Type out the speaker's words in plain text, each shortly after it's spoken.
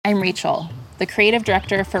I'm Rachel, the creative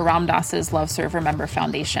director for Ram Dass's Love Serve Remember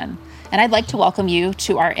Foundation, and I'd like to welcome you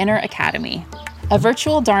to our Inner Academy, a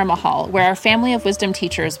virtual Dharma hall where our family of wisdom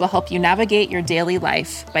teachers will help you navigate your daily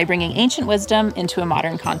life by bringing ancient wisdom into a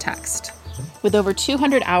modern context. With over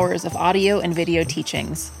 200 hours of audio and video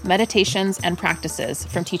teachings, meditations, and practices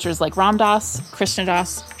from teachers like Ram Dass, Krishna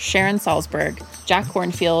Das, Sharon Salzberg, Jack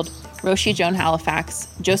Kornfield, Roshi Joan Halifax,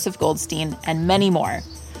 Joseph Goldstein, and many more,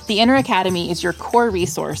 the Inner Academy is your core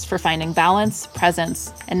resource for finding balance,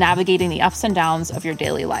 presence, and navigating the ups and downs of your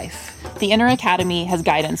daily life. The Inner Academy has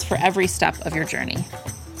guidance for every step of your journey.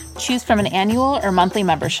 Choose from an annual or monthly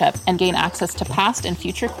membership and gain access to past and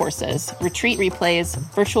future courses, retreat replays,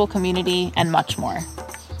 virtual community, and much more.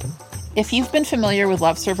 If you've been familiar with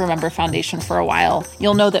Love Serve Remember Foundation for a while,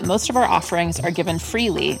 you'll know that most of our offerings are given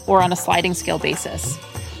freely or on a sliding scale basis.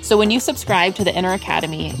 So when you subscribe to the Inner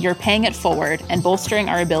Academy, you're paying it forward and bolstering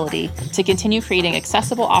our ability to continue creating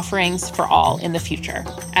accessible offerings for all in the future,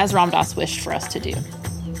 as Ram Dass wished for us to do.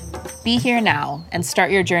 Be here now and start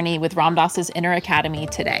your journey with Ram Dass's Inner Academy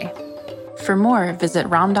today. For more, visit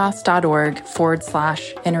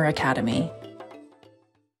ramdass.org/Inner Academy.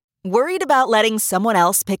 Worried about letting someone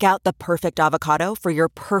else pick out the perfect avocado for your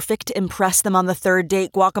perfect impress them on the third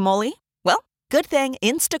date guacamole? Well, good thing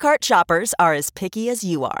Instacart shoppers are as picky as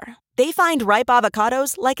you are. They find ripe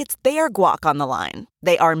avocados like it's their guac on the line.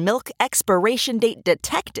 They are milk expiration date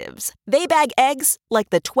detectives. They bag eggs like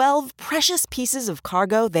the 12 precious pieces of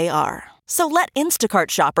cargo they are. So let Instacart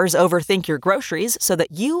shoppers overthink your groceries so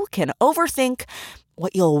that you can overthink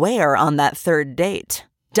what you'll wear on that third date.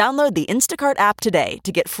 Download the Instacart app today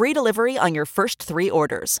to get free delivery on your first 3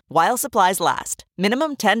 orders, while supplies last.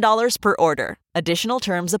 Minimum $10 per order. Additional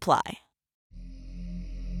terms apply.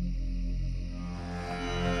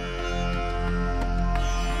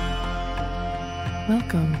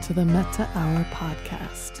 Welcome to the Metta Hour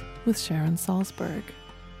podcast with Sharon Salzberg,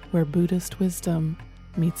 where Buddhist wisdom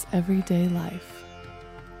meets everyday life.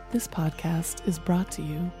 This podcast is brought to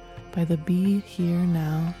you by the Be Here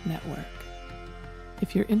Now Network.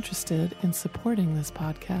 If you're interested in supporting this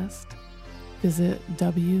podcast, visit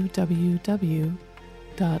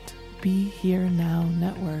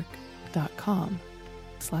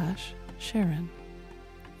www.BeHereNowNetwork.com/Sharon.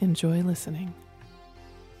 Enjoy listening.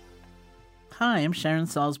 Hi, I'm Sharon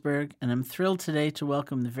Salzberg, and I'm thrilled today to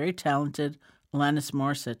welcome the very talented Alanis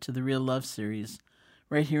Morissette to the Real Love series,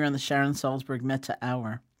 right here on the Sharon Salzberg Metta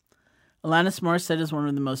Hour. Alanis Morissette is one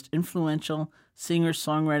of the most influential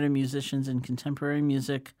singer-songwriter musicians in contemporary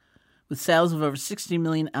music, with sales of over 60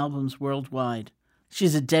 million albums worldwide.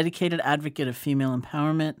 She's a dedicated advocate of female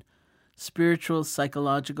empowerment, spiritual,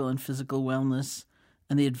 psychological, and physical wellness,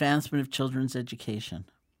 and the advancement of children's education.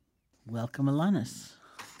 Welcome, Alanis.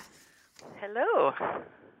 Hello.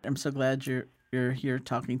 I'm so glad you're here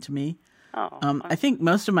talking to me. Oh, I think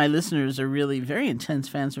most of my listeners are really very intense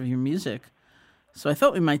fans of your music. So I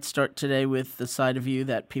thought we might start today with the side of you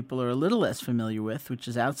that people are a little less familiar with, which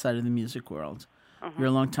is outside of the music world. You're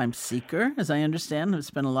a longtime seeker, as I understand, have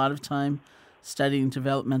spent a lot of time studying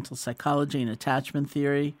developmental psychology and attachment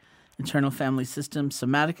theory, internal family systems,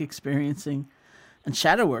 somatic experiencing, and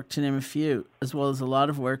shadow work, to name a few, as well as a lot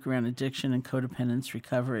of work around addiction and codependence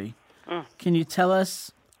recovery. Can you tell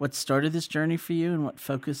us what started this journey for you and what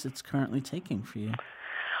focus it's currently taking for you?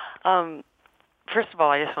 First of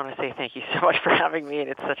all, I just want to say thank you so much for having me, and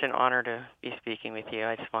it's such an honor to be speaking with you.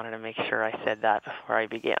 I just wanted to make sure I said that before I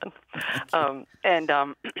began. I've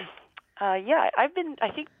been, I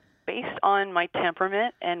think, based on my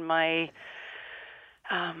temperament and my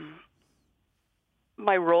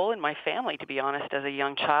role in my family, to be honest, as a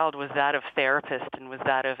young child, was that of therapist and was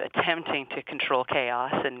that of attempting to control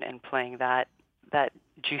chaos and playing that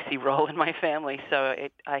juicy role in my family. So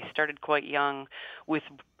I started quite young with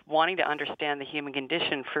wanting to understand the human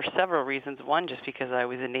condition for several reasons. One, just because I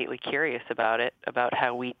was innately curious about it, about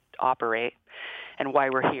how we operate and why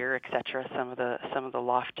we're here, etc. Some of the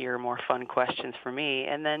loftier, more fun questions for me.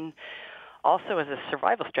 And then also as a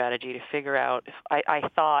survival strategy to figure out, I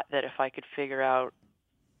thought that if I could figure out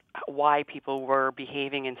why people were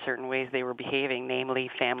behaving in certain ways they were behaving, namely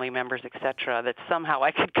family members, etc., that somehow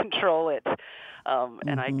I could control it,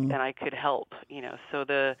 and I could help. So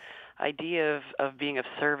the idea of being of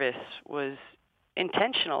service was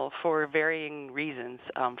intentional for varying reasons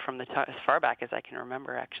from as far back as I can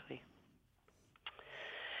remember, actually.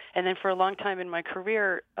 And then for a long time in my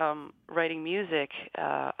career, writing music,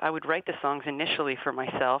 I would write the songs initially for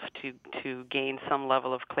myself to gain some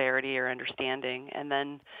level of clarity or understanding. And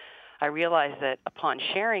then I realized that upon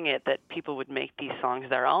sharing it, that people would make these songs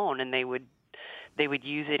their own, and they would they would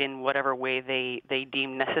use it in whatever way they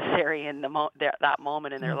deemed necessary in that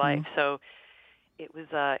moment in their life. So it was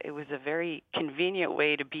a very convenient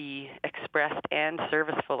way to be expressed and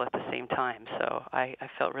serviceful at the same time. So I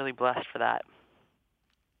felt really blessed for that.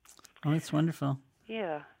 Oh, it's wonderful.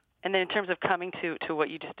 Yeah. And then in terms of coming to what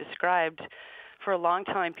you just described, for a long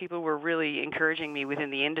time, people were really encouraging me within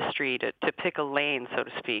the industry to pick a lane, so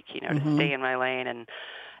to speak, to stay in my lane and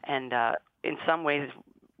in some ways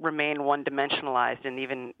remain one-dimensionalized, and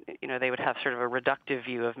even, they would have sort of a reductive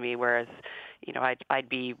view of me, whereas, I'd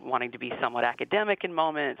be wanting to be somewhat academic in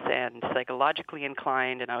moments and psychologically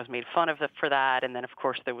inclined, and I was made fun of for that. And then, of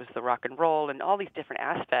course, there was the rock and roll and all these different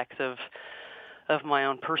aspects of my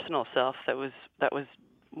own personal self that was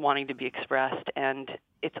wanting to be expressed. And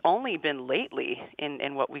it's only been lately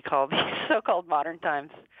in what we call these so-called modern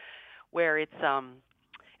times where it's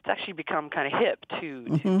actually become kind of hip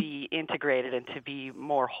to be integrated and to be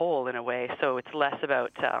more whole in a way. So it's less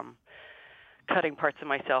about cutting parts of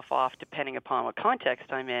myself off depending upon what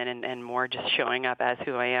context I'm in, and more just showing up as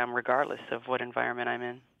who I am regardless of what environment I'm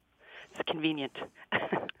in. It's convenient.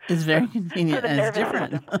 It's very convenient and it's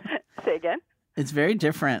different. Say again? It's very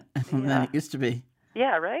different than it used to be.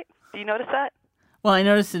 Yeah, right? Do you notice that? Well, I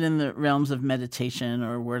notice it in the realms of meditation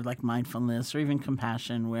or a word like mindfulness or even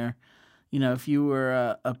compassion where, if you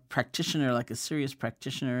were a practitioner, like a serious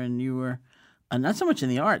practitioner, and you were not so much in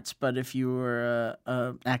the arts, but if you were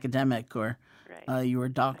an academic or you were a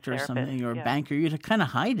doctor or something or a banker, you'd kind of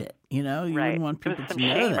hide it, You wouldn't want people to know that. There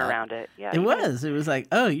was some shame around it. Yeah, it was like,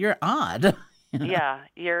 oh, you're odd. Yeah,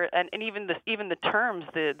 and even the terms,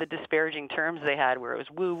 the disparaging terms they had, where it was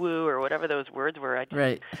woo woo or whatever those words were.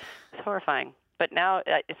 It's horrifying. But now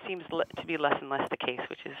it seems to be less and less the case,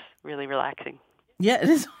 which is really relaxing. Yeah, it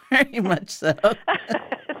is very much so.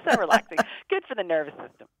 It's so relaxing. Good for the nervous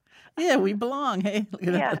system. Yeah, we belong. Hey, look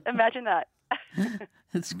at that. Imagine that.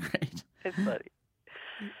 It's great. It's funny.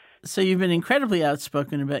 So you've been incredibly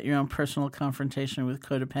outspoken about your own personal confrontation with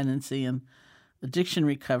codependency and addiction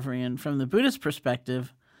recovery. And from the Buddhist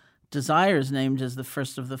perspective, desire is named as the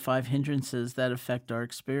first of the 5 hindrances that affect our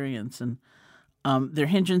experience. And they're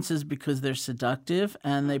hindrances because they're seductive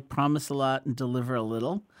and they promise a lot and deliver a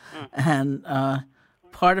little. And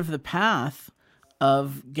part of the path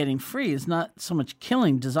of getting free is not so much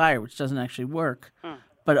killing desire, which doesn't actually work,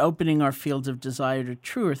 but opening our fields of desire to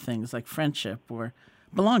truer things like friendship or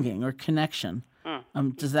belonging or connection.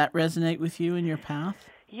 Does that resonate with you in your path?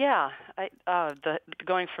 Yeah,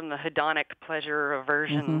 going from the hedonic pleasure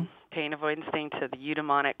aversion, pain avoidance thing to the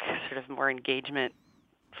eudaimonic sort of more engagement,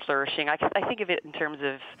 flourishing. I think of it in terms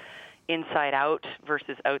of inside out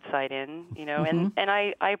versus outside in, and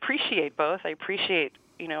I appreciate both. I appreciate,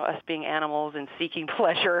 us being animals and seeking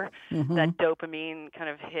pleasure, that dopamine kind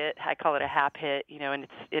of hit. I call it a hap hit, and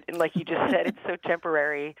and like you just said, it's so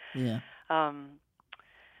temporary. Yeah.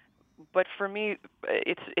 But for me,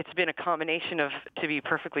 it's been a combination of, to be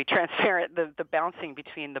perfectly transparent, the bouncing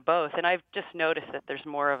between the both. And I've just noticed that there's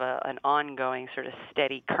more of an ongoing sort of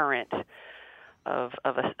steady current of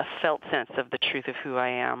a felt sense of the truth of who I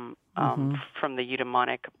am from the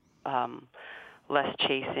eudaimonic, less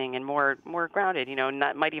chasing and more grounded.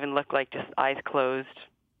 Might even look like just eyes closed,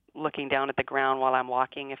 looking down at the ground while I'm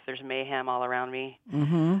walking if there's mayhem all around me.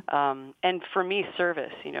 And for me,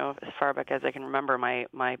 service, as far back as I can remember, my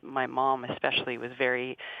mom especially was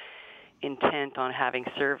very intent on having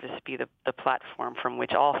service be the platform from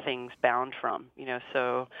which all things bound from,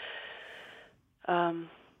 So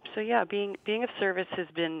yeah, being of service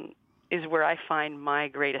is where I find my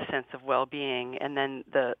greatest sense of well-being. And then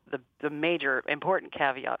the major important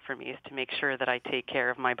caveat for me is to make sure that I take care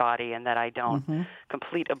of my body and that I don't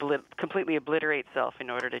completely obliterate self in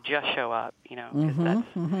order to just show up, because that's,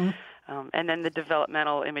 and then the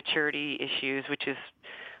developmental immaturity issues, which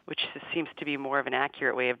seems to be more of an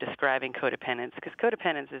accurate way of describing codependence, because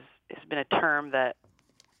codependence has been a term that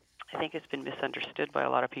I think it's been misunderstood by a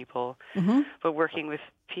lot of people. But working with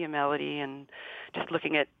Pia Melody and just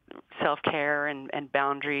looking at self-care and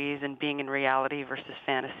boundaries and being in reality versus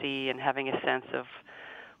fantasy and having a sense of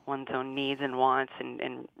one's own needs and wants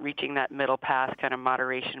and reaching that middle path kind of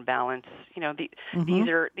moderation balance. This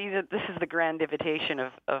is the grand invitation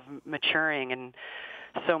of maturing, and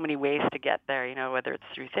so many ways to get there, whether it's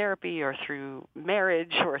through therapy or through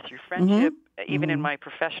marriage or through friendship. Even in my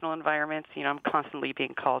professional environments, I'm constantly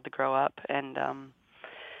being called to grow up, and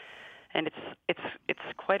it's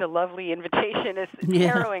quite a lovely invitation. It's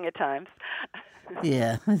harrowing at times.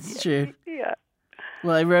 Yeah, that's true. Yeah.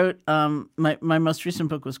 Well, I wrote my most recent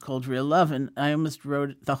book was called Real Love, and I almost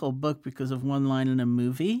wrote the whole book because of one line in a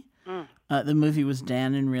movie. The movie was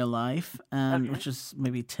Dan in Real Life, and Okay. which is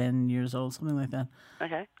maybe 10 years old, something like that.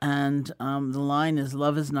 Okay. And the line is,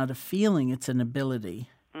 "Love is not a feeling, it's an ability."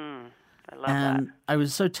 I love And that. I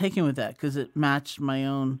was so taken with that because it matched my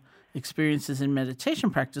own experiences in meditation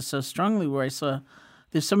practice so strongly, where I saw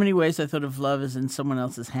there's so many ways I thought of love as in someone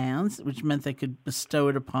else's hands, which meant they could bestow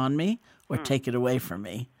it upon me or take it away from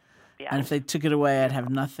me. Yes. And if they took it away, I'd have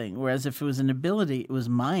nothing. Whereas if it was an ability, it was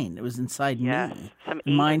mine. It was inside Yes. me. Some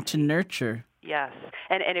Mine agency. to nurture. Yes.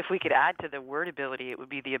 And if we could add to the word ability, it would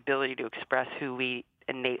be the ability to express who we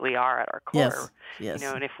innately are at our core. Yes. Yes. You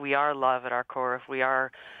know, and if we are love at our core, if we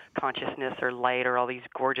are consciousness or light or all these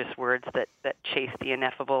gorgeous words that chase the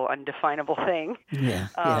ineffable, undefinable thing, Yeah.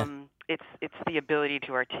 it's the ability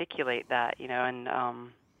to articulate that, you know,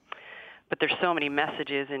 and but there's so many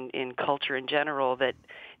messages in culture in general that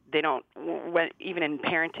they don't, even in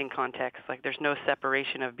parenting context, like there's no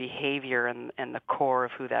separation of behavior and the core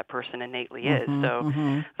of who that person innately is.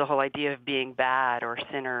 So the whole idea of being bad or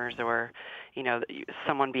sinners or, you know,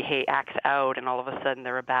 someone acts out and all of a sudden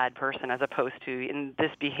they're a bad person, as opposed to in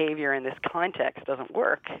this behavior in this context doesn't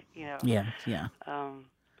work, you know. Yeah. Yeah.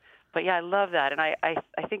 But yeah, I love that, and I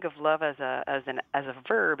think of love as a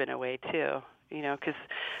verb in a way too. You know, because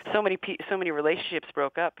so many relationships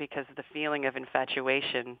broke up because the feeling of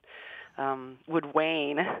infatuation would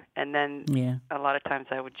wane, and then a lot of times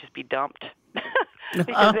I would just be dumped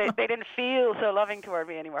because they didn't feel so loving toward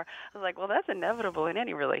me anymore. I was like, well, that's inevitable in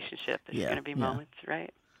any relationship. There's going to be moments,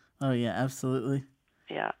 right? Oh, yeah, absolutely.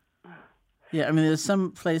 Yeah. Yeah, I mean, there's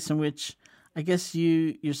some place in which I guess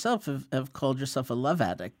you yourself have called yourself a love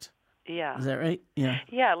addict. Yeah. Is that right? Yeah.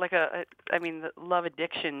 Yeah, like I mean, the love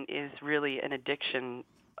addiction is really an addiction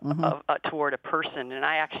toward a person, and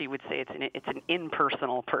I actually would say it's an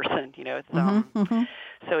impersonal person. You know, it's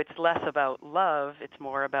so it's less about love; it's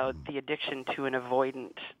more about the addiction to an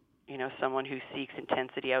avoidant. You know, someone who seeks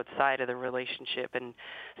intensity outside of the relationship and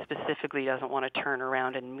specifically doesn't want to turn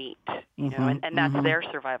around and meet. You know, and that's their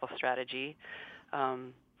survival strategy.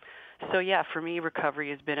 So yeah, for me, recovery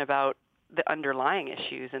has been about the underlying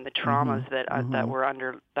issues and the traumas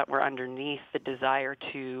that were underneath the desire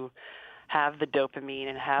to have the dopamine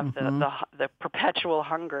and have the perpetual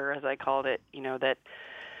hunger, as I called it, you know, that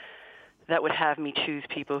would have me choose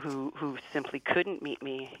people who simply couldn't meet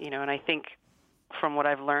me, you know. And I think from what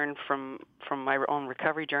I've learned from my own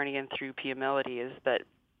recovery journey and through Pia Melody is that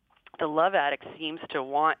the love addict seems to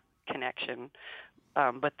want connection,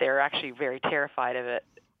 but they're actually very terrified of it.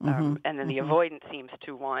 And then the avoidant seems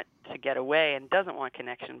to want to get away and doesn't want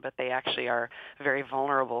connection, but they actually are very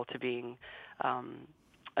vulnerable to being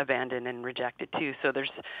abandoned and rejected too. So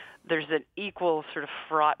there's an equal sort of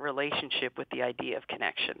fraught relationship with the idea of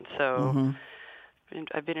connection. So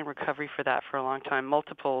I've been in recovery for that for a long time.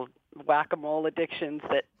 Multiple whack-a-mole addictions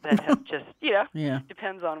that have just, you know,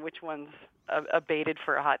 depends on which one's abated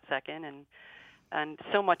for a hot second. And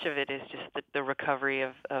so much of it is just the recovery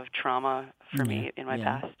of trauma for me in my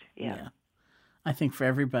past. Yeah. I think for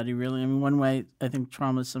everybody, really. I mean, one way I think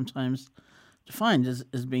trauma is sometimes defined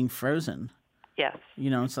as being frozen. Yes. You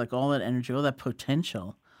know, it's like all that energy, all that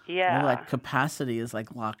potential, all that capacity is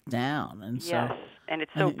like locked down. And so, and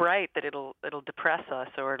it's so bright that it'll depress us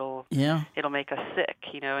or it'll make us sick,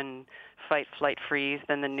 you know, and fight, flight, freeze.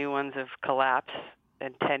 Then the new ones have collapsed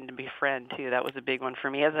and tend to befriend too. That was a big one for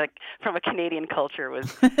me. From a Canadian culture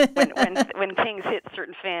was when things hit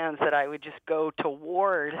certain fans that I would just go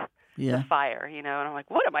toward the fire, you know, and I'm like,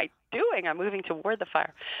 what am I doing? I'm moving toward the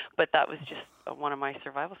fire. But that was just one of my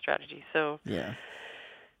survival strategies. So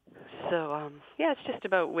it's just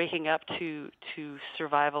about waking up to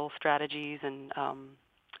survival strategies and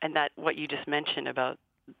that what you just mentioned about,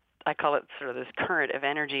 I call it sort of this current of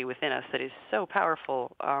energy within us that is so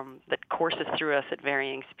powerful, that courses through us at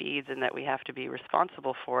varying speeds, and that we have to be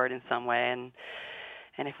responsible for it in some way.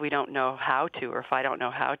 And if we don't know how to, or if I don't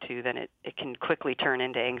know how to, then it can quickly turn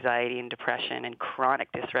into anxiety and depression and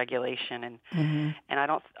chronic dysregulation.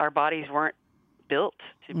 And our bodies weren't built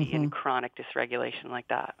to be in chronic dysregulation like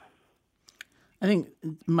that. I think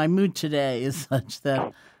my mood today is such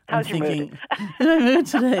that How's your mood? My mood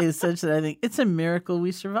today is such that I think it's a miracle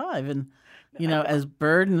we survive. And, you know, as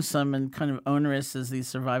burdensome and kind of onerous as these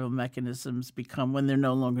survival mechanisms become when they're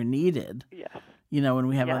no longer needed, you know, when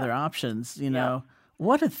we have other options, you know,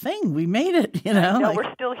 what a thing. We made it, you know. No, like,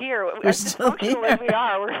 we're still here. We're still here. As we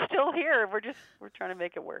are, we're still here. We're trying to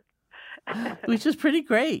make it work. Which is pretty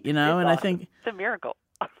great, you know, it's and awesome. I think it's a miracle.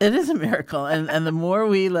 It is a miracle. And the more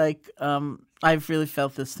we I've really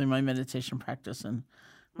felt this through my meditation practice and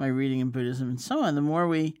my reading in Buddhism and so on, the more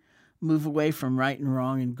we move away from right and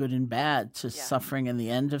wrong and good and bad to suffering and the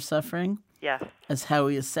end of suffering, Yes. as how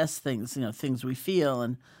we assess things, things we feel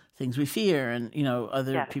and things we fear and,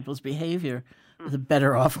 other Yes. people's behavior, the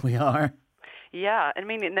better off we are. Yeah, I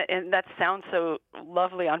mean, and that sounds so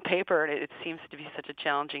lovely on paper, and it seems to be such a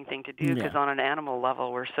challenging thing to do because on an animal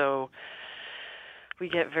level, we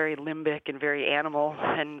get very limbic and very animal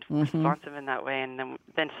and responsive in that way, and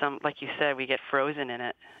then some, like you said, we get frozen in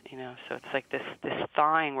it, So it's like this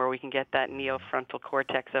thawing where we can get that neofrontal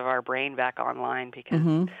cortex of our brain back online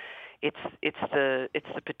because it's the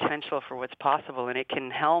potential for what's possible, and it can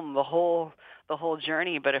helm the whole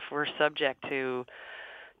journey. But if we're subject to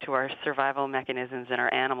our survival mechanisms and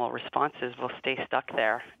our animal responses, we'll stay stuck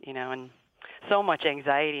there, and so much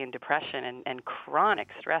anxiety and depression and chronic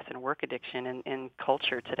stress and work addiction in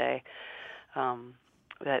culture today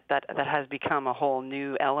that has become a whole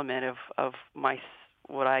new element of my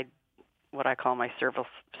what I call my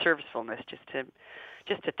servicefulness,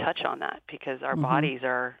 just to touch on that, because our bodies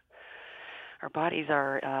are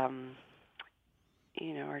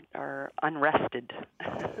unrested.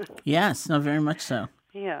 Yes, no, very much so.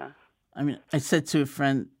 Yeah. I mean, I said to a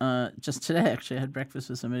friend just today, actually, I had breakfast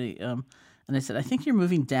with somebody, and I said, I think you're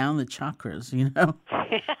moving down the chakras,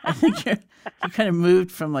 I think you kind of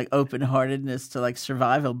moved from like open-heartedness to like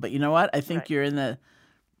survival. But you know what? I think you're in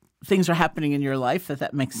things are happening in your life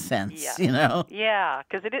that makes sense, Yeah,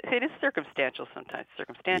 because it is circumstantial sometimes.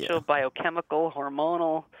 Circumstantial, biochemical,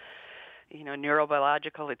 hormonal,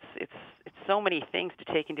 neurobiological. It's so many things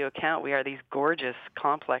to take into account. We are these gorgeous,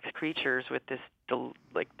 complex creatures with this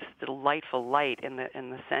delightful light in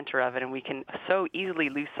the center of it, and we can so easily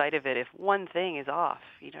lose sight of it if one thing is off.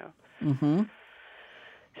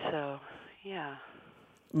 So, yeah.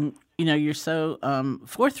 You're so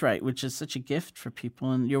forthright, which is such a gift for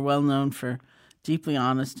people, and you're well known for deeply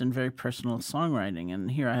honest and very personal songwriting.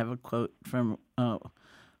 And here I have a quote from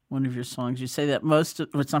one of your songs. You say that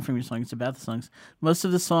it's not from your song, it's about the songs. Most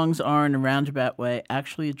of the songs are, in a roundabout way,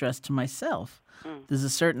 actually addressed to myself. There's a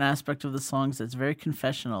certain aspect of the songs that's very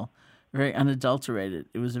confessional, very unadulterated.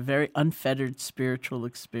 It was a very unfettered spiritual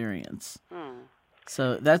experience.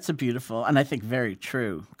 So that's a beautiful, and I think very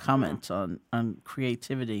true, comment on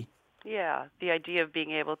creativity. Yeah, the idea of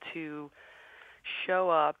being able to show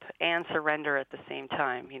up and surrender at the same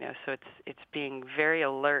time, so it's being very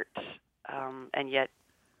alert, and yet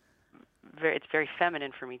it's very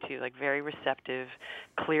feminine for me too, like very receptive,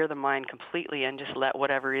 clear the mind completely and just let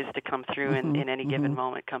whatever is to come through in any given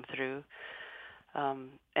moment come through.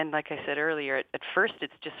 And like I said earlier, at first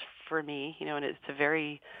it's just for me, and it's a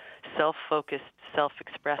very self-focused,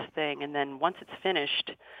 self-expressed thing. And then once it's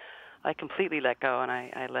finished, I completely let go and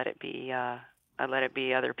I let it be. I let it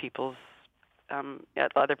be other people's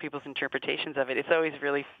interpretations of it. It's always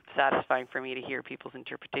really satisfying for me to hear people's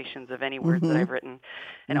interpretations of any words that I've written,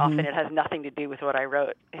 and often it has nothing to do with what I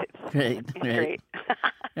wrote. It's great.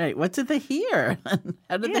 Right. What did they hear?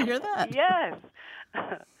 How did they hear that? Yes.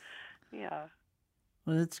 Yeah.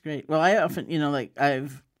 Well, that's great. Well, I often,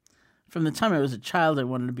 from the time I was a child, I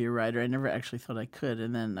wanted to be a writer. I never actually thought I could,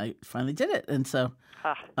 and then I finally did it. And so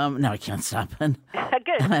now I can't stop. And,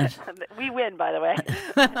 good. We win, by the way.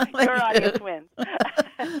 Your audience wins.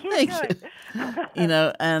 Thank you.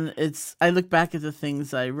 And I look back at the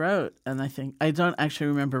things I wrote, and I think I don't actually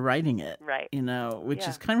remember writing it. Right. Which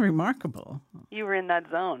is kind of remarkable. You were in that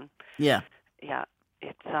zone. Yeah. Yeah.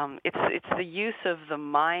 It's the use of the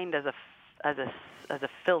mind as a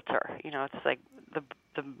filter. It's like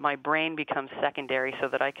my brain becomes secondary so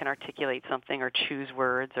that I can articulate something or choose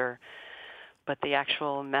words, but the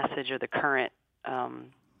actual message or the current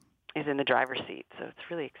is in the driver's seat. So it's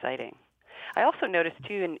really exciting. I also noticed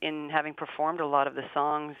too, in having performed a lot of the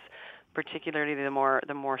songs, particularly the more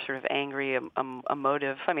sort of angry,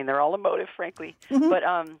 emotive. I mean, they're all emotive, frankly, but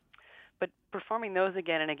performing those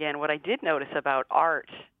again and again. What I did notice about art,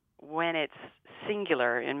 when it's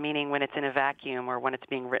singular, and meaning when it's in a vacuum or when it's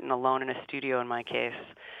being written alone in a studio in my case,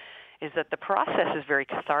 is that the process is very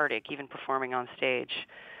cathartic, even performing on stage.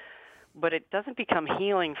 But it doesn't become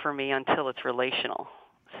healing for me until it's relational.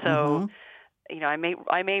 So, I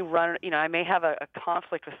may run, I may have a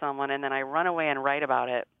conflict with someone, and then I run away and write about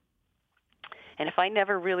it. And if I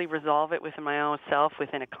never really resolve it within my own self,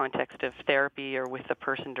 within a context of therapy or with the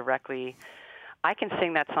person directly, I can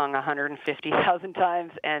sing that song 150,000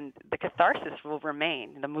 times, and the catharsis will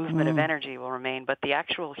remain. The movement of energy will remain, but the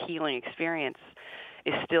actual healing experience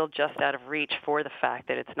is still just out of reach for the fact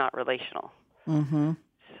that it's not relational.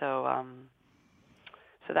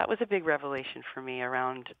 So that was a big revelation for me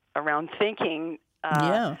around thinking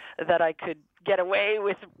that I could get away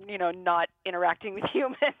with, not interacting with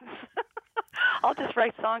humans. I'll just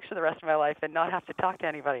write songs for the rest of my life and not have to talk to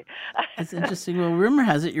anybody. That's interesting. Well, rumor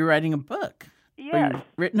has it you're writing a book. Yes. Or you've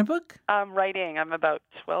written a book? I'm writing. I'm about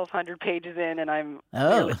 1,200 pages in, and I'm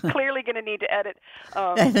clearly going to need to edit.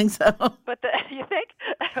 I think so. But you think?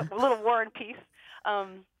 A little War and Peace.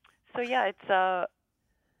 So, yeah, it's a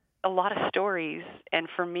lot of stories. And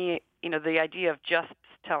for me, the idea of just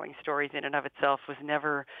telling stories in and of itself was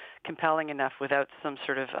never compelling enough without some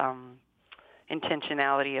sort of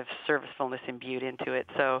intentionality of servicefulness imbued into it.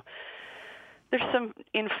 So there's some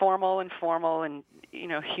informal, and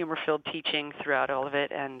humor-filled teaching throughout all of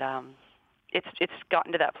it, and it's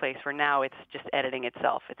gotten to that place where now it's just editing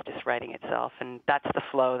itself. It's just writing itself, and that's the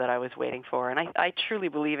flow that I was waiting for. And I truly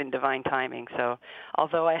believe in divine timing. So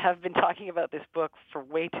although I have been talking about this book for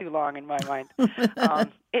way too long in my mind,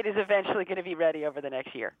 it is eventually going to be ready over the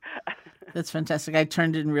next year. That's fantastic. I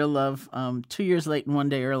turned in Real Love 2 years late and 1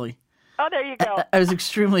 day early. Oh, there you go. I was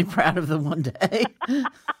extremely proud of the 1 day.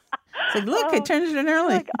 It's like, look, I turned it in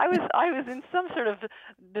early. Look, I was in some sort of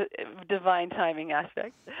divine timing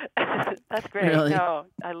aspect. That's great. Really? No,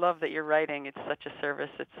 I love that you're writing. It's such a service.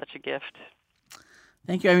 It's such a gift.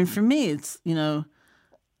 Thank you. I mean, for me, it's,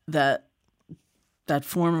 that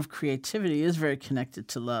form of creativity is very connected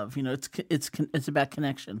to love. It's about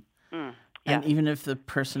connection. Yeah. And even if the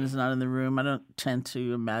person is not in the room, I don't tend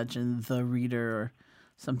to imagine the reader or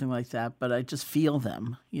something like that, but I just feel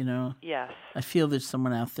them, Yes. I feel there's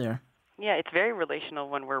someone out there. Yeah, it's very relational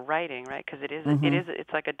when we're writing, right? Because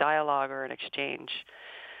it's like a dialogue or an exchange.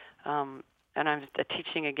 And I'm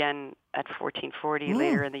teaching again at 1440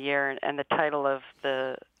 later in the year, and the title of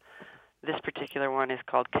this particular one is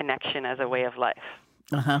called Connection as a Way of Life.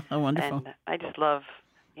 Oh, wonderful. And I just love,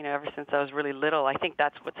 ever since I was really little, I think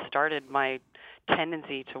that's what started my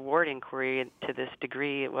tendency toward inquiry to this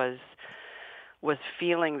degree. It was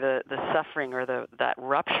feeling the suffering or that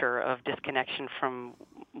rupture of disconnection from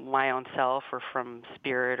my own self or from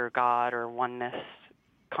spirit or God or oneness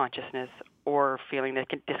consciousness, or feeling the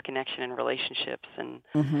disconnection in relationships and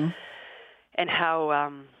how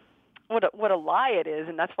what a lie it is,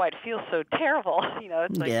 and that's why it feels so terrible.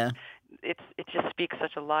 It's like it just speaks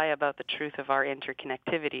such a lie about the truth of our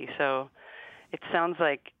interconnectivity. So it sounds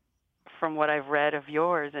like, from what I've read of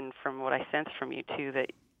yours and from what I sense from you too,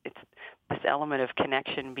 that it's this element of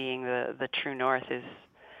connection being the true north is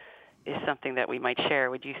something that we might share.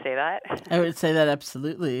 Would you say that? I would say that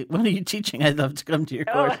absolutely. When are you teaching? I'd love to come to your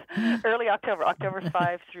course. Early October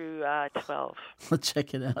 5 through 12. Let's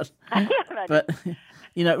check it out. But,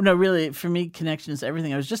 no, really, for me, connection is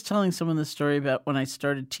everything. I was just telling someone the story about when I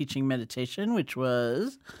started teaching meditation, which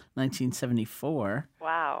was 1974.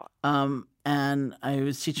 Wow. And I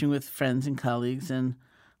was teaching with friends and colleagues, and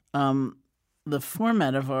the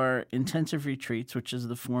format of our intensive retreats, which is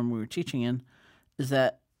the form we were teaching in, is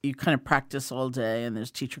that you kind of practice all day, and there's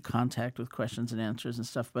teacher contact with questions and answers and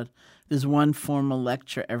stuff, but there's one formal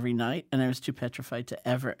lecture every night, and I was too petrified to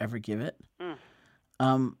ever give it.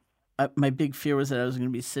 My big fear was that I was going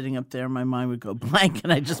to be sitting up there, my mind would go blank,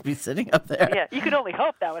 and I'd just be sitting up there. Yeah, you could only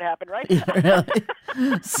hope that would happen, right? Yeah,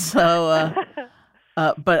 really. So,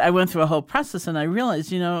 but I went through a whole process, and I realized,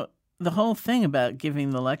 the whole thing about giving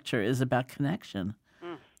the lecture is about connection.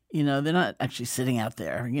 They're not actually sitting out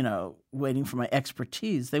there, waiting for my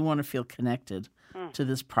expertise. They want to feel connected to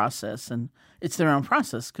this process. And it's their own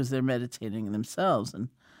process because they're meditating themselves. And,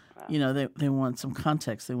 they want some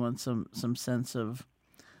context. They want some sense of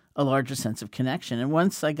a larger sense of connection. And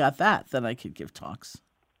once I got that, then I could give talks.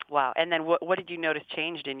 Wow. And then what did you notice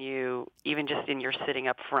changed in you, even just in your sitting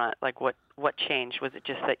up front? Like what changed? Was it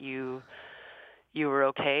just that you were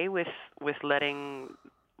okay with letting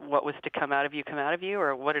what was to come out of you,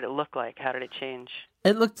 or what did it look like? How did it change?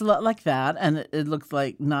 It looked a lot like that, and it looked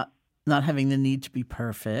like not having the need to be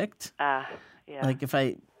perfect. Yeah. Like if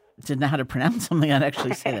I didn't know how to pronounce something, I'd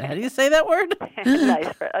actually say that. How do you say that word?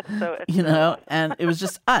 Nice. That's and it was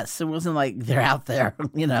just us. It wasn't like they're out there,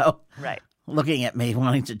 right, looking at me,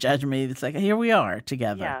 wanting to judge me. It's like, here we are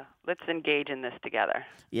together. Yeah, let's engage in this together.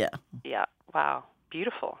 Yeah. Yeah. Wow.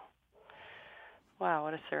 Beautiful. Wow,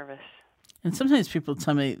 what a service. And sometimes people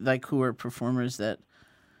tell me, like, who are performers that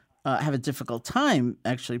have a difficult time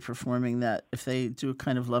actually performing, that if they do a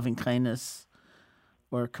kind of loving kindness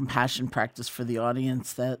or compassion practice for the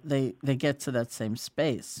audience, that they get to that same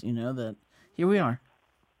space, that here we are.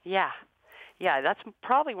 Yeah. Yeah, that's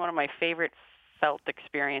probably one of my favorite felt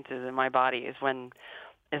experiences in my body is when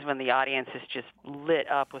the audience is just lit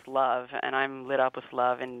up with love, and I'm lit up with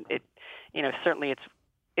love, and it, certainly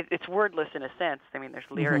it's wordless in a sense. I mean, there's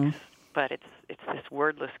lyrics, but it's this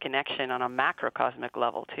wordless connection on a macrocosmic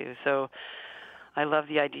level too. So I love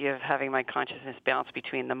the idea of having my consciousness bounce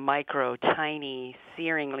between the micro, tiny,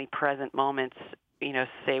 searingly present moments,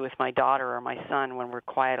 say with my daughter or my son when we're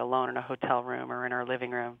quiet alone in a hotel room or in our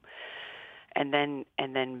living room, and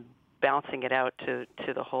then bouncing it out to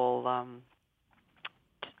the whole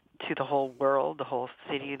to the whole world, the whole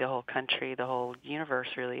city, the whole country, the whole universe.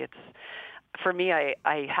 Really, it's for me. I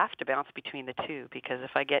have to bounce between the two, because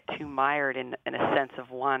if I get too mired in a sense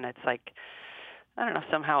of one, it's like, I don't know,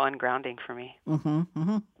 somehow ungrounding for me.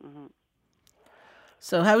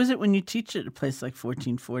 So how is it when you teach at a place like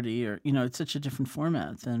 1440, or, it's such a different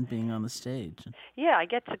format than being on the stage? Yeah, I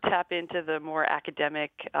get to tap into the more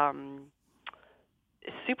academic,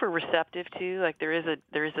 super receptive too. Like there is a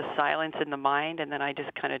silence in the mind, and then I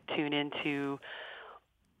just kind of tune into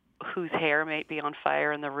whose hair may be on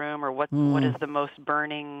fire in the room, or what is the most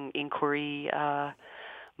burning inquiry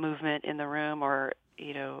movement in the room, or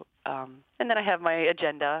and then I have my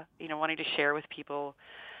agenda, wanting to share with people.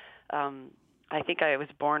 I think I was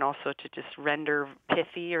born also to just render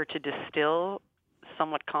pithy, or to distill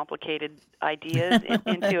somewhat complicated ideas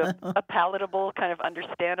into a palatable, kind of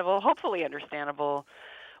understandable, hopefully understandable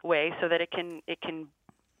way, so that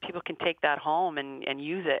people can take that home and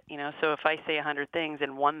use it. So if I say 100 things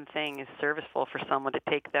and one thing is serviceable for someone to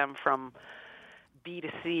take them from B to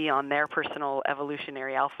C on their personal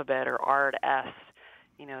evolutionary alphabet, or R to S,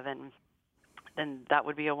 then that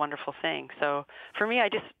would be a wonderful thing. So for me, I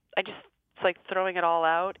just it's like throwing it all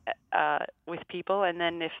out with people, and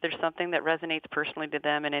then if there's something that resonates personally to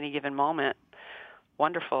them in any given moment,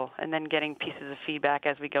 wonderful. And then getting pieces of feedback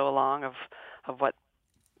as we go along of what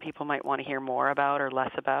people might want to hear more about or less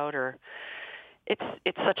about, or it's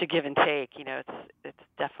such a give and take. It's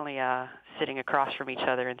definitely sitting across from each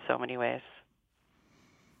other in so many ways.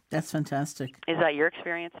 That's fantastic. Is that your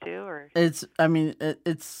experience too, or? It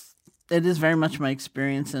is very much my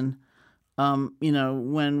experience, and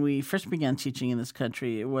when we first began teaching in this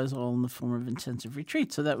country, it was all in the form of intensive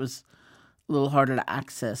retreat, so that was a little harder to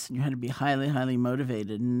access, and you had to be highly, highly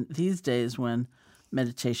motivated. And these days, when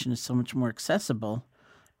meditation is so much more accessible,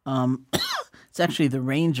 it's actually, the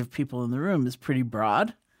range of people in the room is pretty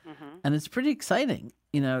broad, and it's pretty exciting,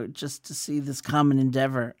 just to see this common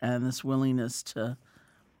endeavor and this willingness to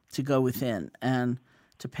go within and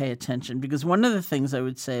to pay attention. Because one of the things I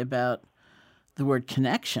would say about the word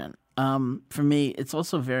connection, for me, it's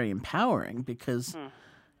also very empowering, because,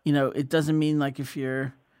 it doesn't mean like if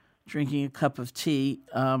you're drinking a cup of tea,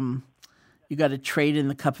 you got to trade in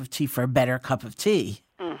the cup of tea for a better cup of tea.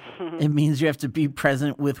 It means you have to be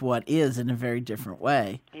present with what is in a very different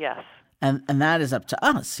way. Yes. And that is up to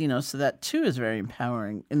us, so that too is very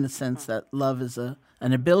empowering, in the sense that love is an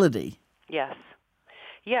ability. Yes.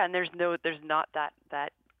 Yeah, and there's not that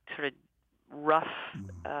sort of rough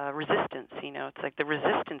resistance. It's like the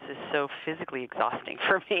resistance is so physically exhausting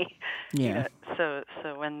for me. Yeah. So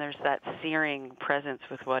when there's that searing presence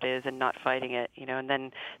with what is, and not fighting it, and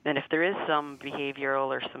then if there is some behavioral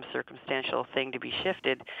or some circumstantial thing to be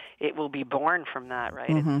shifted, it will be born from that,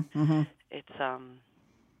 right? It's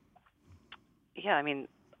yeah. I mean,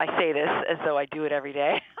 I say this as though I do it every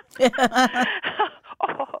day.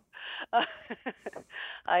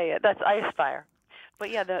 I aspire. But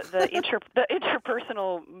yeah, the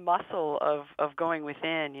interpersonal muscle of going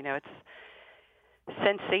within, it's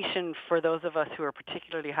sensation for those of us who are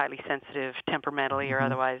particularly highly sensitive, temperamentally or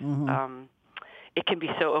otherwise. It can be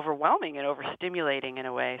so overwhelming and overstimulating in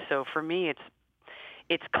a way. So for me,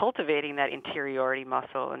 it's cultivating that interiority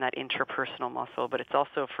muscle and that interpersonal muscle, but it's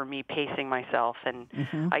also, for me, pacing myself. And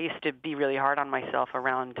I used to be really hard on myself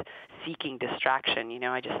around seeking distraction.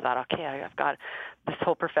 I just thought, okay, I've got this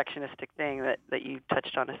whole perfectionistic thing that you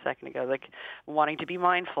touched on a second ago, like wanting to be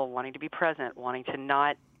mindful, wanting to be present, wanting to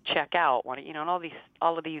not check out, and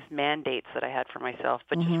all of these mandates that I had for myself,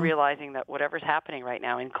 but just realizing that whatever's happening right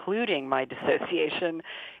now, including my dissociation,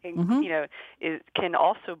 can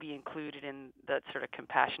also be included in that sort of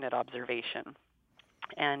compassionate observation,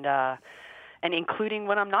 and including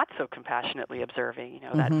when I'm not so compassionately observing,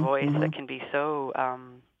 that voice that can be so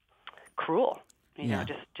cruel,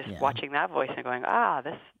 just watching that voice and going,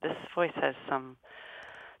 this voice has some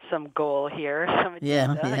goal here, some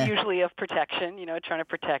agenda, usually of protection, trying to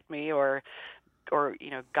protect me or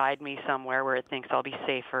guide me somewhere where it thinks I'll be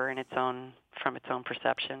safer from its own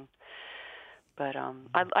perception. But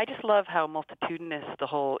I just love how multitudinous the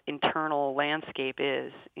whole internal landscape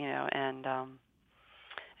is, and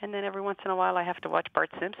then every once in a while I have to watch Bart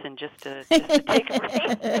Simpson just to take a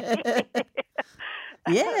break.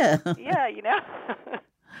 Yeah. Yeah,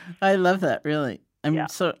 I love that, really.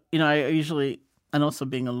 So, I usually, and also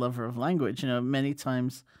being a lover of language, many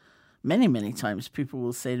times people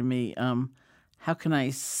will say to me, how can I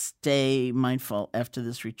stay mindful after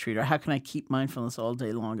this retreat? Or how can I keep mindfulness all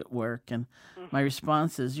day long at work? And my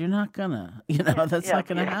response is, you're not gonna, that's not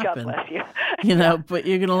gonna happen. God bless you. But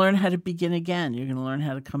you're gonna learn how to begin again. You're gonna learn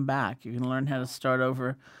how to come back. You're gonna learn how to start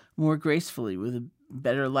over more gracefully with a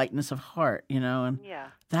better lightness of heart, and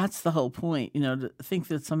that's the whole point. To think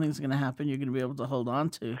that something's gonna happen you're gonna be able to hold on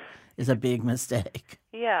to is a big mistake.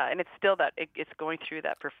 Yeah, and it's still that it's going through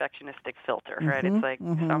that perfectionistic filter, right? It's like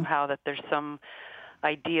somehow that there's some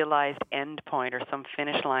idealized end point or some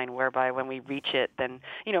finish line whereby when we reach it, then,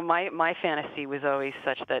 my fantasy was always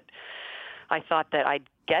such that I thought that I'd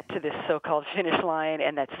get to this so-called finish line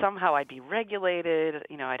and that somehow I'd be regulated,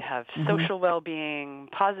 I'd have social well-being,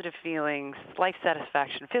 positive feelings, life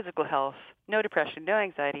satisfaction, physical health, no depression, no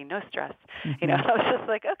anxiety, no stress. I was just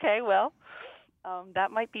like, okay, well,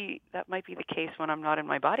 that might be the case when I'm not in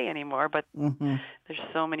my body anymore, but there's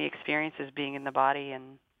so many experiences being in the body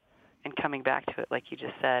and coming back to it, like you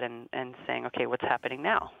just said, and saying, okay, what's happening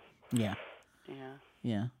now? Yeah.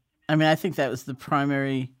 I mean, I think that was the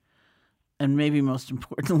primary and maybe most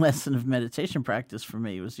important lesson of meditation practice for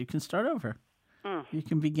me was you can start over. You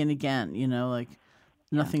can begin again, like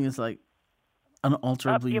nothing is like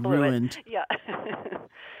unalterably ruined. Yeah.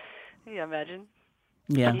 Yeah, imagine.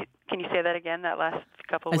 Yeah. Can you say that again, that last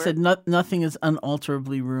couple words? I said nothing is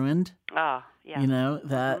unalterably ruined. Ah, yeah.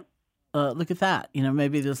 That look at that.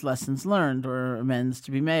 Maybe there's lessons learned or amends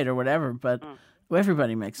to be made or whatever, but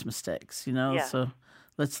everybody makes mistakes, so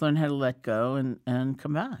let's learn how to let go and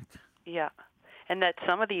come back. Yeah. And that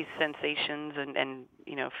some of these sensations and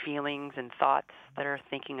feelings and thoughts that are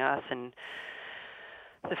thinking us and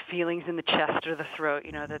the feelings in the chest or the throat,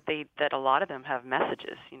 that a lot of them have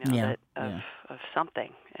messages, of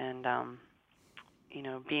something. And,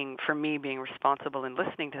 being responsible in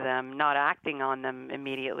listening to them, not acting on them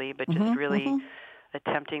immediately, but just really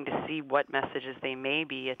attempting to see what messages they may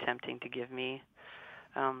be attempting to give me.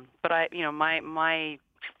 But my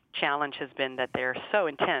challenge has been that they're so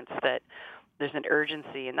intense that there's an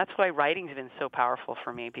urgency, and that's why writing's been so powerful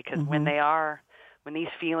for me, because when these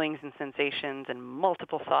feelings and sensations and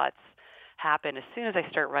multiple thoughts happen, as soon as I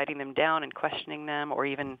start writing them down and questioning them or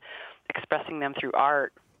even expressing them through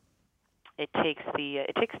art, it takes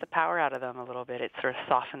the power out of them a little bit. It sort of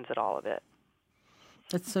softens it all a bit.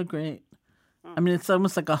 That's so great. I mean, it's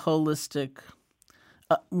almost like a holistic,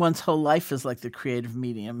 one's whole life is like the creative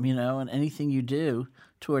medium, and anything you do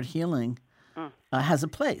toward healing has a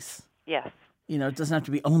place. Yes. It doesn't have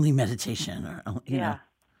to be only meditation or, know.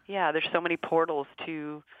 Yeah, there's so many portals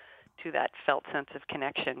to that felt sense of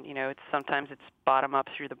connection. Sometimes it's bottom up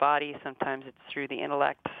through the body, sometimes it's through the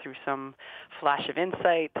intellect, through some flash of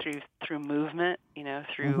insight, through movement,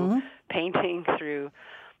 through painting, through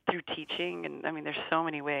teaching, and I mean, there's so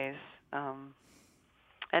many ways.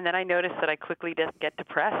 And then I notice that I quickly get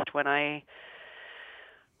depressed when I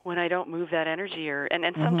don't move that energy,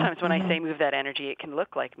 and sometimes when I say move that energy, it can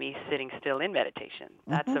look like me sitting still in meditation.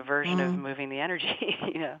 That's a version of moving the energy,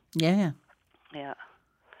 Yeah. Yeah.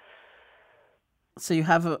 So you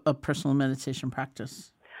have a personal meditation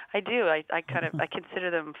practice? I do. I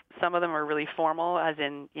consider them. Some of them are really formal, as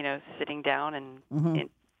in sitting down and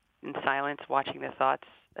in silence, watching the thoughts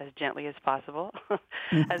as gently as possible,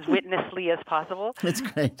 as witnessly as possible. That's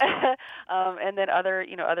great. And then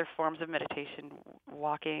other forms of meditation,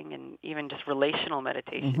 walking, and even just relational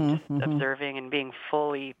meditation, just observing and being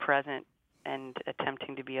fully present and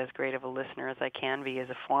attempting to be as great of a listener as I can be is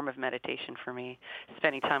a form of meditation for me.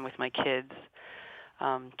 Spending time with my kids,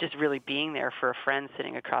 just really being there for a friend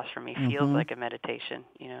sitting across from me feels like a meditation,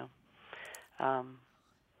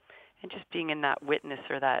 and just being in that witness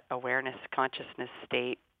or that awareness, consciousness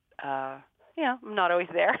state. I'm not always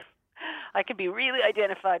there. I can be really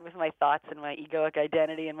identified with my thoughts and my egoic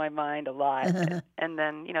identity in my mind a lot. And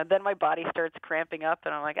then, then my body starts cramping up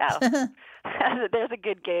and I'm like, oh, there's a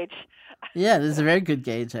good gauge. Yeah, there's a very good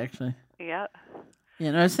gauge, actually. Yeah.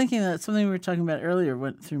 I was thinking that something we were talking about earlier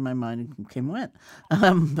went through my mind and came went.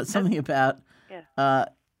 But something about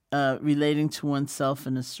relating to oneself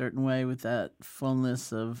in a certain way with that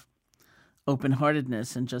fullness of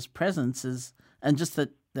open-heartedness and just presence and just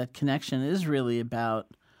that connection is really about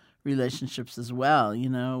relationships as well,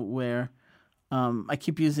 where I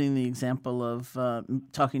keep using the example of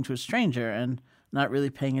talking to a stranger and not really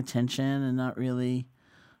paying attention and not really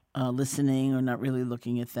listening or not really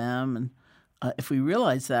looking at them. And if we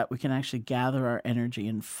realize that, we can actually gather our energy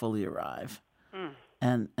and fully arrive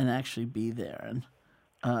and actually be there.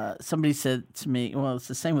 And somebody said to me, well, it's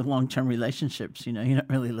the same with long-term relationships. You don't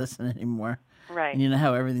really listen anymore. Right. And you know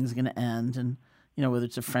how everything's going to end and, whether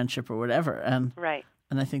it's a friendship or whatever. And right.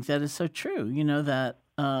 And I think that is so true, that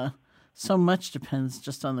so much depends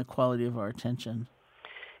just on the quality of our attention.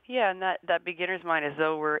 Yeah, and that beginner's mind, as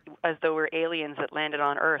though we're aliens that landed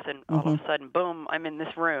on Earth, and all of a sudden, boom, I'm in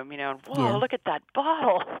this room, and whoa, look at that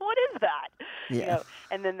bottle. What is that? Yeah.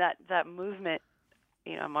 And then that movement.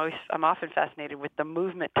 I'm often fascinated with the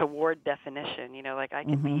movement toward definition. Like I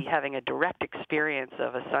could be having a direct experience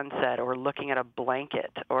of a sunset, or looking at a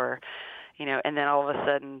blanket, or, and then all of a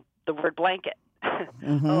sudden the word blanket.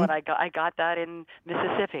 Oh, and I got that in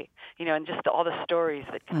Mississippi, and just all the stories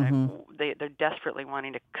that kind of they're desperately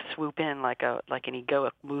wanting to swoop in like an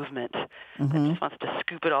egoic movement that just wants to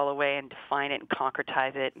scoop it all away and define it and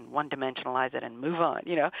concretize it and one-dimensionalize it and move on.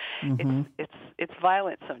 It's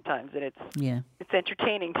violent sometimes, and it's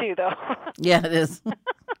entertaining too, though. Yeah, it is. It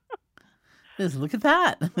is. Look at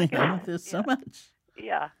that. There's so much.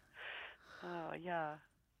 Yeah. Oh, yeah.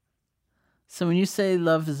 So when you say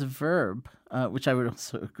love is a verb, which I would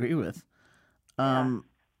also agree with, it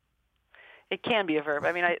can be a verb.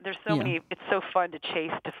 I mean, there's so many. It's so fun to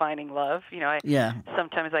chase defining love.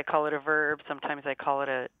 Sometimes I call it a verb. Sometimes I call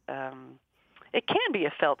it it can be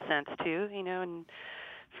a felt sense too. And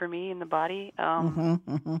for me in the body,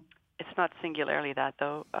 it's not singularly that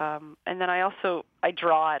though. And then I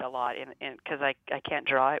draw it a lot, because I can't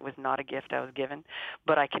draw. It was not a gift I was given,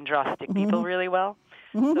 but I can draw stick people really well.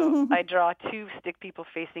 So I draw two stick people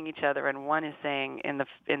facing each other, and one is saying in the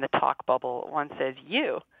talk bubble, one says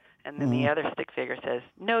you, and then the other stick figure says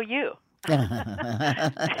no you. And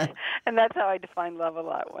that's how I define love a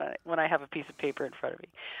lot when I have a piece of paper in front of me.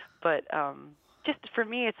 But just for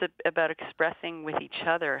me, it's about expressing with each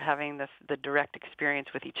other, having the direct experience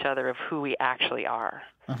with each other of who we actually are.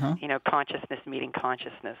 Consciousness meeting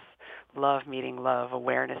consciousness, love meeting love,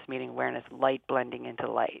 awareness meeting awareness, light blending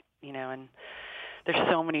into light. And there's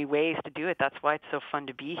so many ways to do it. That's why it's so fun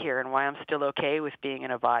to be here, and why I'm still okay with being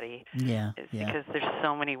in a body. Because there's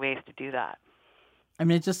so many ways to do that. I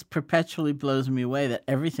mean, it just perpetually blows me away that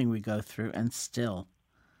everything we go through, and still,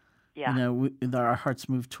 our hearts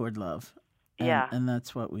move toward love. And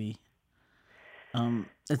that's what we.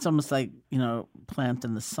 It's almost like plant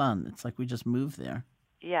in the sun. It's like we just move there.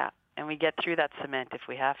 Yeah, and we get through that cement if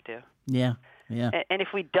we have to. Yeah. And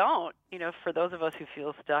if we don't, for those of us who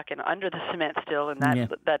feel stuck and under the cement still, and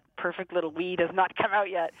that perfect little weed has not come out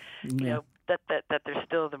yet, that there's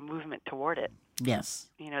still the movement toward it. Yes.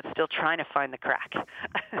 It's still trying to find the crack.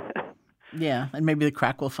 Yeah, and maybe the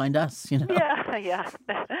crack will find us. Yeah. Yes,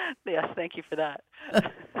 thank you for that.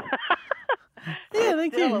 Yeah,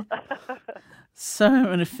 thank you. So I'm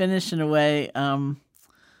going to finish in a way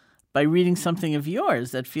by reading something of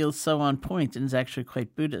yours that feels so on point and is actually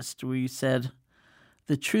quite Buddhist, where you said,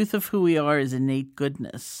 the truth of who we are is innate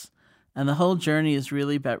goodness, and the whole journey is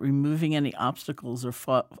really about removing any obstacles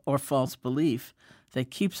or false belief that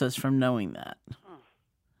keeps us from knowing that.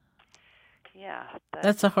 Yeah.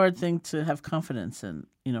 That's a hard thing to have confidence in,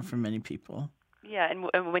 for many people. Yeah,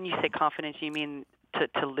 and when you say confidence, you mean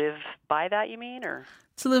to live by that, you mean? Or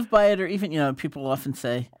to live by it, or even, people often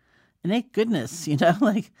say, innate goodness,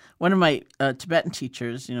 like one of my Tibetan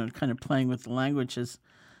teachers, kind of playing with the language, has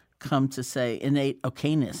come to say innate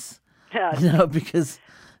okayness, because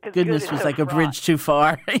goodness was so like fraught. A bridge too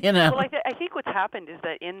far, Well, I think what's happened is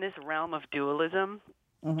that in this realm of dualism,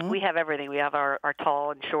 we have everything. We have our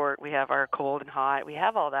tall and short. We have our cold and hot. We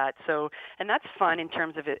have all that. So, and that's fun in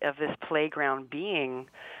terms of this playground being,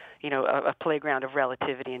 a playground of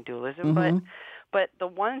relativity and dualism. But the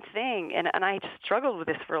one thing, and I struggled with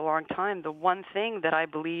this for a long time, the one thing that I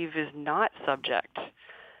believe is not subject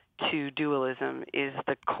to dualism is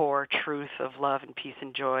the core truth of love and peace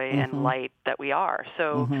and joy and light that we are.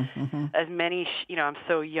 So as many, I'm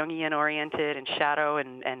so Jungian oriented and shadow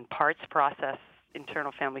and parts process,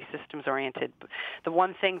 internal family systems oriented. The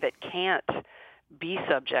one thing that can't be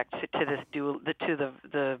subject to this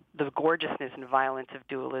the gorgeousness and violence of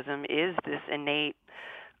dualism is this innate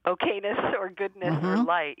okayness or goodness or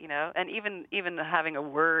light, and even having a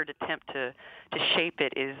word attempt to shape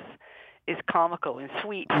it is comical and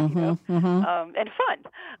sweet, and fun.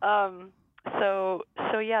 So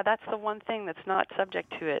yeah, that's the one thing that's not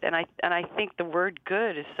subject to it, and I think the word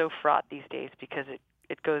good is so fraught these days because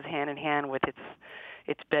it goes hand in hand with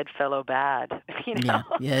its bedfellow bad,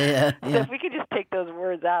 Yeah. So if we could just take those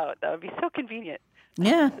words out, that would be so convenient.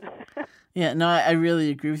 Yeah. No, I really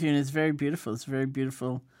agree with you, and it's very beautiful. It's a very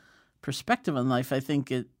beautiful perspective on life. I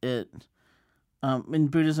think it in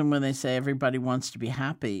Buddhism, when they say everybody wants to be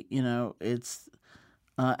happy, it's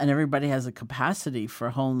and everybody has a capacity for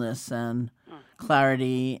wholeness and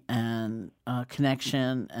clarity and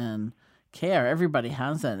connection and care. Everybody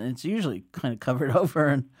has that, and it's usually kind of covered over.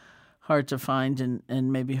 And hard to find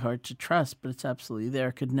and maybe hard to trust, but it's absolutely there.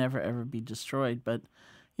 It could never, ever be destroyed. But,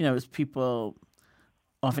 as people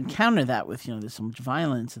often counter that with, there's so much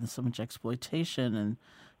violence and there's so much exploitation and,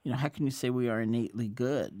 how can you say we are innately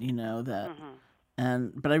good, that...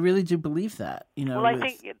 But I really do believe that, Well, I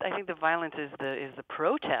think the violence is the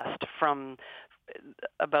protest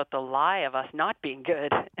about the lie of us not being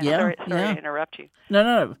good. And sorry to interrupt you.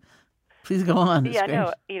 No. Please go on. It's great.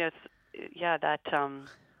 No, that.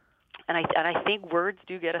 And I think words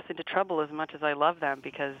do get us into trouble as much as I love them,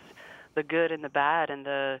 because the good and the bad and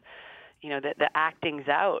the actings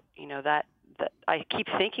out, that I keep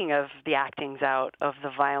thinking of the actings out of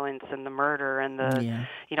the violence and the murder and the,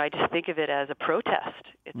 I just think of it as a protest.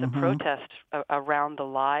 It's a protest around the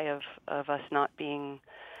lie of us not being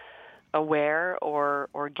aware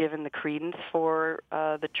or given the credence for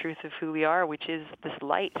the truth of who we are, which is this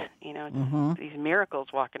light, these miracles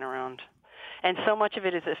walking around. And so much of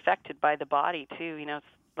it is affected by the body too. It's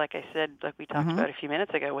like I said, like we talked about a few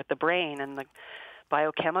minutes ago with the brain and the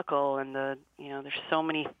biochemical and there's so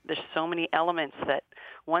many elements that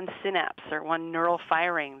one synapse or one neural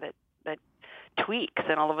firing that tweaks,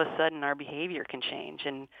 and all of a sudden our behavior can change,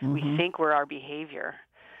 and we think we're our behavior.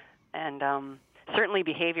 And certainly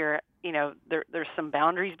behavior, there's some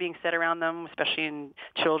boundaries being set around them, especially in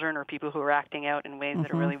children or people who are acting out in ways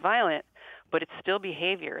that are really violent, but it's still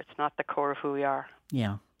behavior. It's not the core of who we are.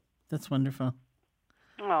 Yeah, that's wonderful.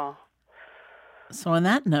 Oh. So on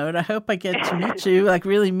that note, I hope I get to meet you,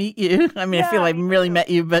 really meet you. I mean, I feel like I really met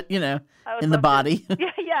you, but, in the body. In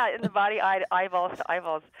the body. I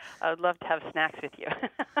would love to have snacks with you.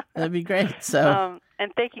 That'd be great. So,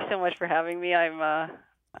 and thank you so much for having me. I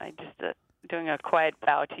just doing a quiet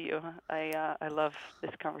bow to you. I love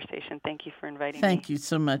this conversation. Thank you for inviting me. Thank you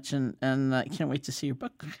so much, and I can't wait to see your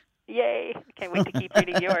book. Yay! Can't wait to keep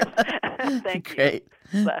reading yours. Thank you. Great.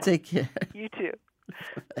 Take care. You too.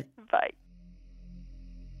 Bye. Bye.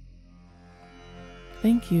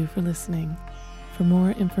 Thank you for listening. For more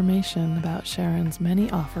information about Sharon's many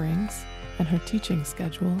offerings and her teaching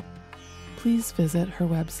schedule, please visit her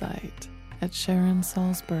website at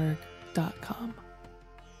sharonsalzberg.com.